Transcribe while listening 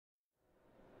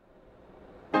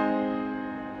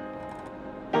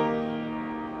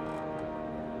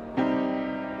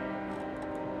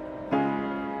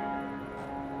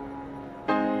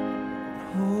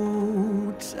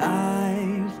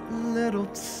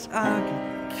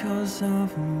Because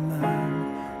of a man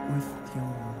with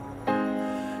your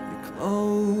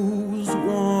clothes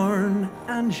worn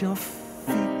and your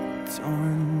feet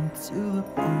torn to the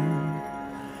bone,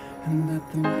 and that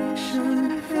the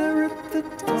nation inherit the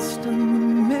dust and the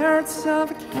merits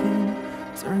of a king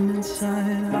turned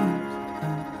inside out.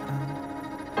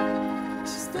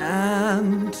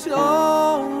 Stand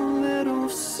tall, little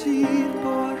seed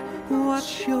boy,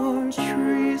 watch your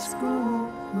trees grow.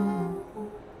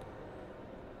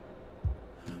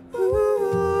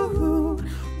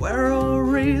 We're all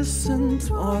racing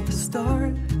toward the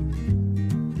start.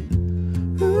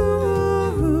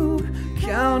 Ooh,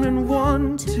 counting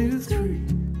 1, 2, 3.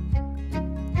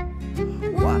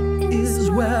 What is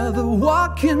where the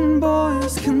walking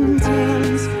boys can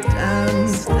dance,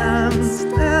 dance, dance,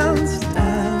 dance,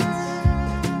 dance,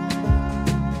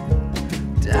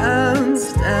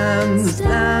 dance, dance,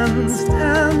 dance,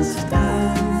 dance, dance.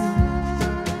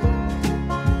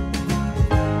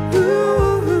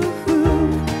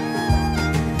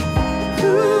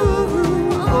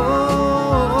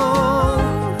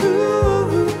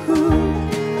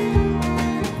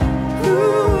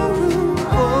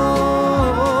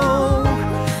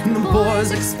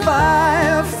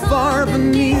 Expire far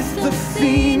beneath the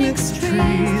phoenix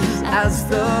trees as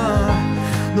the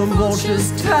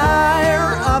vultures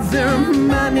tire of their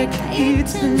manic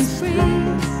eating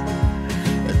sprees.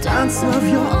 The dance of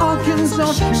your organs,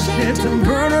 don't you hit and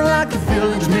burn her like a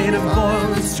village made of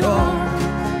boiling straw.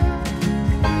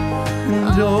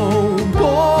 And oh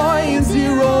boy,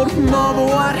 zero-year-old mama,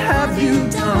 what have you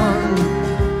done?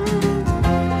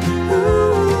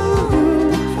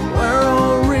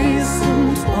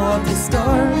 At the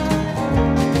start,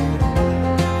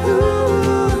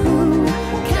 ooh,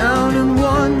 counting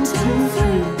 1, 2, 3.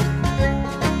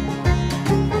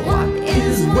 What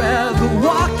is where the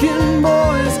walking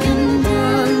boys can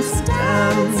dance,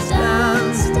 dance,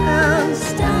 dance, dance,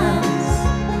 dance,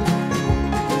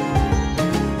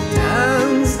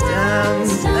 dance,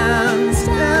 dance, dance,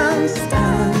 dance,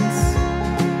 dance.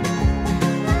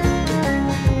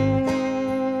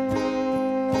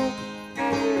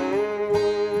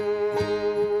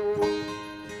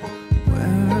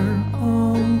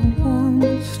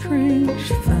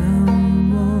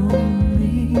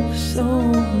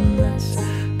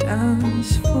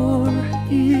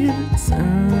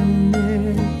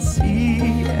 Eternity,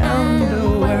 and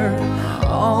we're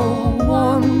all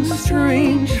one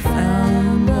strange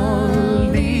family.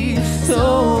 So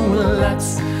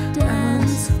let's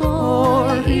dance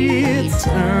for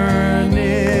eternity,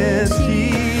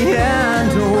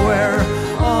 and we're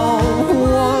all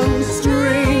one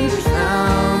strange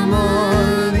family.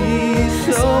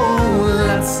 So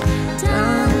let's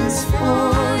dance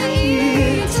for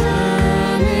eternity.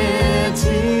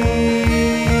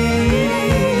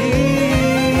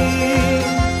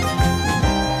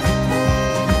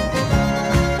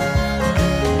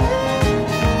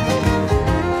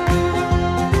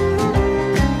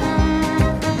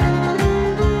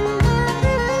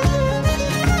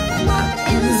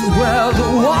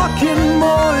 Walking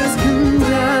boys can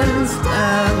dance,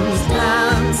 dance, dance.